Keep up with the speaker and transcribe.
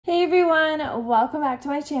everyone, welcome back to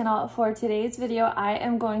my channel. For today's video, I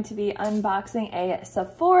am going to be unboxing a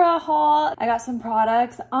Sephora haul. I got some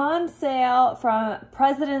products on sale from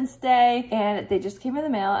President's Day and they just came in the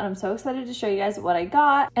mail and I'm so excited to show you guys what I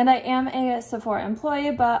got. And I am a Sephora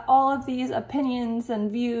employee, but all of these opinions and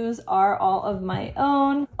views are all of my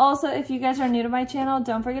own. Also, if you guys are new to my channel,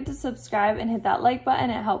 don't forget to subscribe and hit that like button.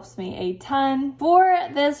 It helps me a ton. For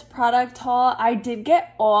this product haul, I did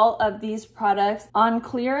get all of these products on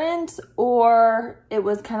clearance, or it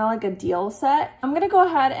was kind of like a deal set. I'm gonna go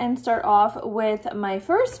ahead and start off with my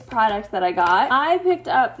first product that I got. I picked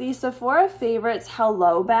up the Sephora Favorites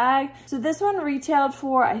Hello bag. So this one retailed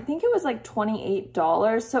for, I think it was like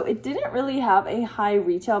 $28. So it didn't really have a high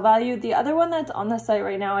retail value. The other one that's on the site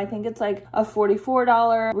right now, I think it's like a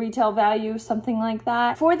 $44 retail value, something like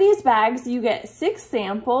that. For these bags, you get 6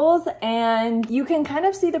 samples and you can kind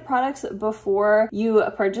of see the products before you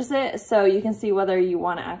purchase it, so you can see whether you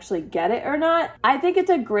want to actually get it or not. I think it's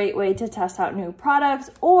a great way to test out new products,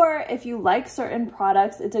 or if you like certain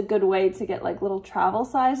products, it's a good way to get like little travel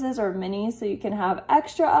sizes or minis so you can have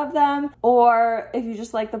extra of them, or if you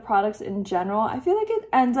just like the products in general. I feel like it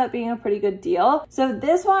ends up being a pretty good deal. So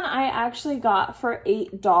this one I actually got for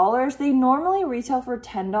 $8. They normally retail for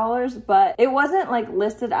 $10, but it wasn't like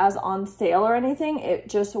listed as on sale or anything. It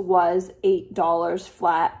just was $8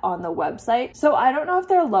 flat on the website. So I don't know if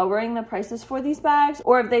they're lowering the prices for these bags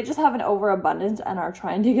or if they just have an overabundance and are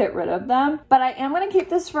trying to get rid of them. But I am going to keep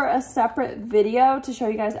this for a separate video to show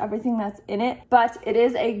you guys everything that's in it. But it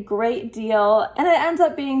is a great deal and it ends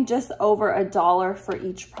up being just over $1 for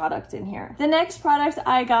each product in here. The next product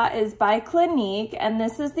I got is by Clinique, and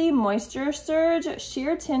this is the Moisture Surge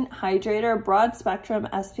Sheer Tint Hydrator Broad Spectrum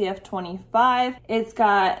SPF 25. It's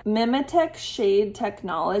got Mimetic Shade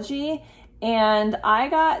Technology, and I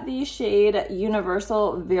got the shade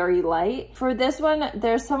Universal Very Light. For this one,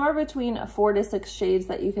 there's somewhere between 4 to 6 shades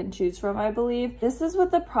that you can choose from, I believe. This is what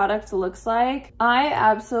the product looks like. I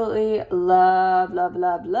absolutely love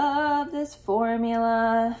this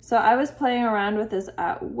formula. So I was playing around with this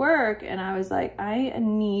at work and I was like, I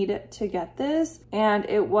need to get this. And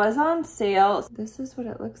it was on sale. This is what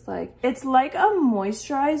it looks like. It's like a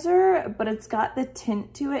moisturizer, but it's got the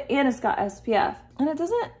tint to it and it's got SPF. And it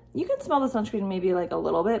doesn't, you can smell the sunscreen maybe like a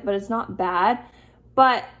little bit, but it's not bad.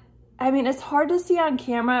 But I mean, it's hard to see on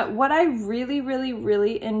camera. What I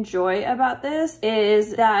really enjoy about this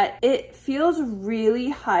is that it feels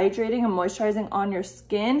really hydrating and moisturizing on your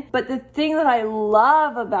skin. But the thing that I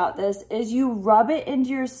love about this is you rub it into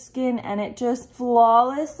your skin and it just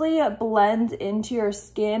flawlessly blends into your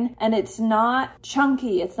skin, and it's not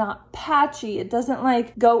chunky, it's not patchy, it doesn't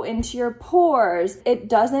like go into your pores, it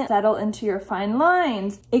doesn't settle into your fine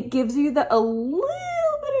lines. It gives you a little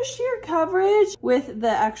bit of sheer coverage with the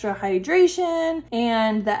extra hydration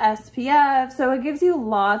and the SPF. So it gives you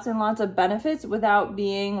lots and lots of benefits without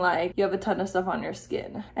being like you have a ton of stuff on your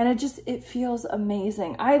skin. And it feels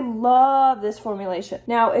amazing. I love this formulation.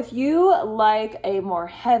 Now, if you like a more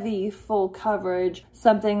heavy, full coverage,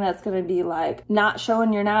 something that's gonna be like not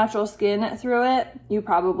showing your natural skin through it, you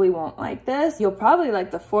probably won't like this. You'll probably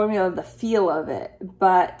like the formula, the feel of it,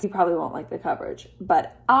 but you probably won't like the coverage.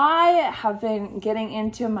 But I have been getting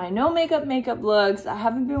into my no makeup looks. I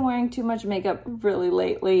haven't been wearing too much makeup really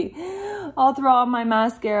lately. I'll throw on my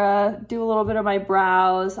mascara, do a little bit of my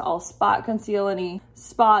brows, I'll spot conceal any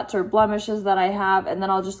spots or blemishes that I have, and then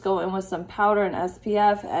I'll just go in with some powder and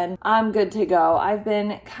SPF and I'm good to go. I've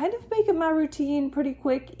been kind of making my routine pretty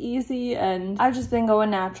quick, easy, and I've just been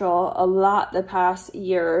going natural a lot the past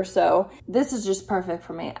year or so. This is just perfect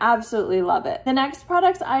for me. Absolutely love it. The next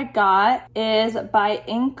product I got is by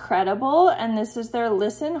Incredible, and this is their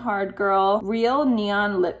Listen Hard Girl Real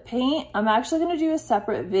Neon Lip Paint. I'm actually gonna do a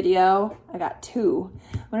separate video. I got 2.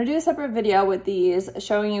 I'm gonna do a separate video with these,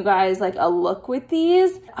 showing you guys like a look with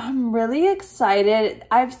these. I'm really excited.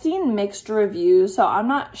 I've seen mixed reviews, so I'm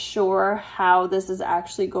not sure how this is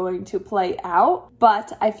actually going to play out,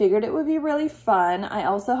 but I figured it would be really fun. I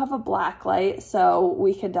also have a black light, so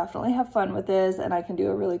we can definitely have fun with this and I can do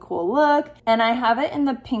a really cool look. And I have it in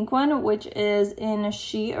the pink one, which is in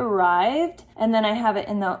She Arrived. And then I have it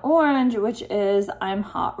in the orange, which is I'm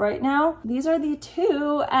Hot Right Now. These are the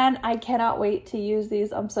 2 and I cannot wait to use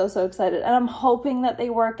these. I'm so excited. And I'm hoping that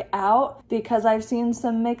they work out because I've seen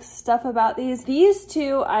some mixed stuff about these. These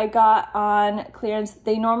 2 I got on clearance.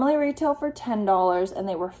 They normally retail for $10 and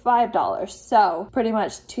they were $5. So pretty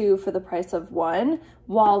much 2 for the price of 1.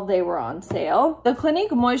 while they were on sale. The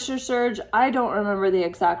Clinique Moisture Surge, I don't remember the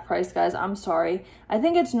exact price, guys. I'm sorry. I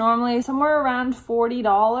think it's normally somewhere around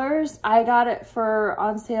 $40. I got it for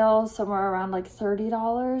on sale somewhere around like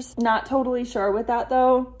 $30. Not totally sure with that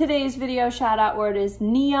though. Today's video shout out word is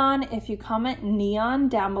neon. If you comment neon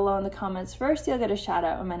down below in the comments first, you'll get a shout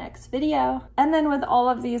out in my next video. And then with all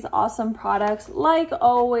of these awesome products, like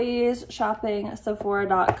always, shopping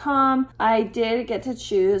Sephora.com, I did get to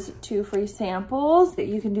choose 2 free samples.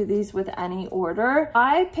 You can do these with any order.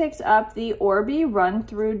 I picked up the Orbi Run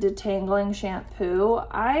Through Detangling Shampoo.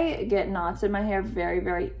 I get knots in my hair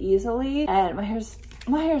very easily, and my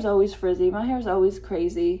hair's always frizzy. My hair's always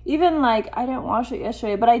crazy. Even like, I didn't wash it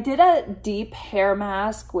yesterday, but I did a deep hair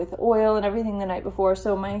mask with oil and everything the night before,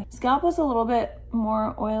 so my scalp was a little bit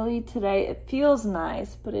more oily today. It feels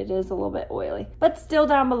nice, but it is a little bit oily. But still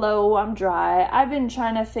down below, I'm dry. I've been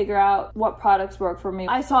trying to figure out what products work for me.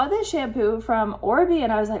 I saw this shampoo from Orbi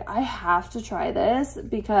and I was like, I have to try this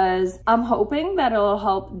because I'm hoping that it'll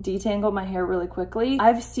help detangle my hair really quickly.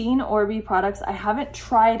 I've seen Orbi products. I haven't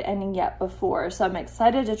tried any yet before, so I'm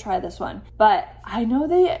excited to try this one. But I know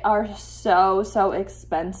they are so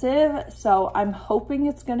expensive, so I'm hoping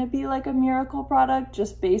it's gonna be like a miracle product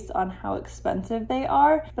just based on how expensive they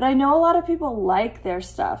are. But I know a lot of people like their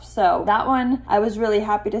stuff, so that one I was really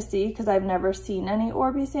happy to see because I've never seen any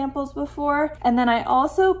Orbi samples before. And then I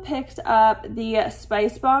also picked up the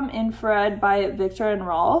Spice Bomb Infrared by Victor and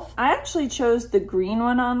Rolf. I actually chose the green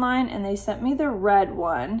one online and they sent me the red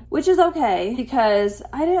one, which is okay because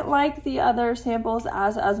I didn't like the other samples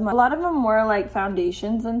as much. A lot of them were like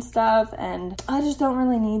foundations and stuff, and I just don't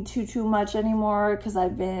really need too much anymore because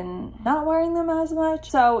I've been not wearing them as much.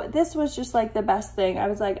 So this was just like the best thing. I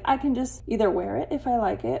was like, I can just either wear it if I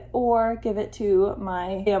like it or give it to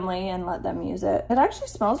my family and let them use it. It actually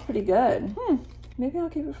smells pretty good. Maybe I'll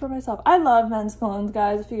keep it for myself. I love men's colognes,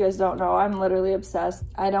 guys. If you guys don't know, I'm literally obsessed.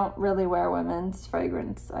 I don't really wear women's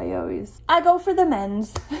fragrance. I go for the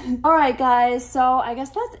men's. All right, guys. So I guess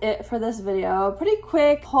that's it for this video. Pretty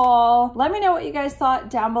quick haul. Let me know what you guys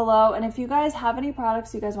thought down below. And if you guys have any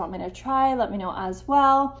products you guys want me to try, let me know as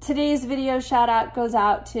well. Today's video shout out goes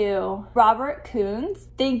out to Robert Coons.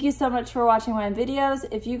 Thank you so much for watching my videos.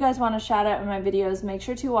 If you guys want a shout out in my videos, make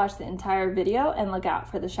sure to watch the entire video and look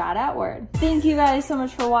out for the shout out word. Thank you guys so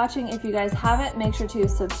much for watching. If you guys haven't, make sure to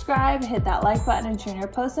subscribe, hit that like button, and turn your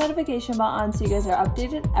post notification bell on so you guys are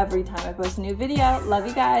updated every time I post a new video. Love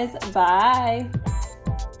you guys. Bye.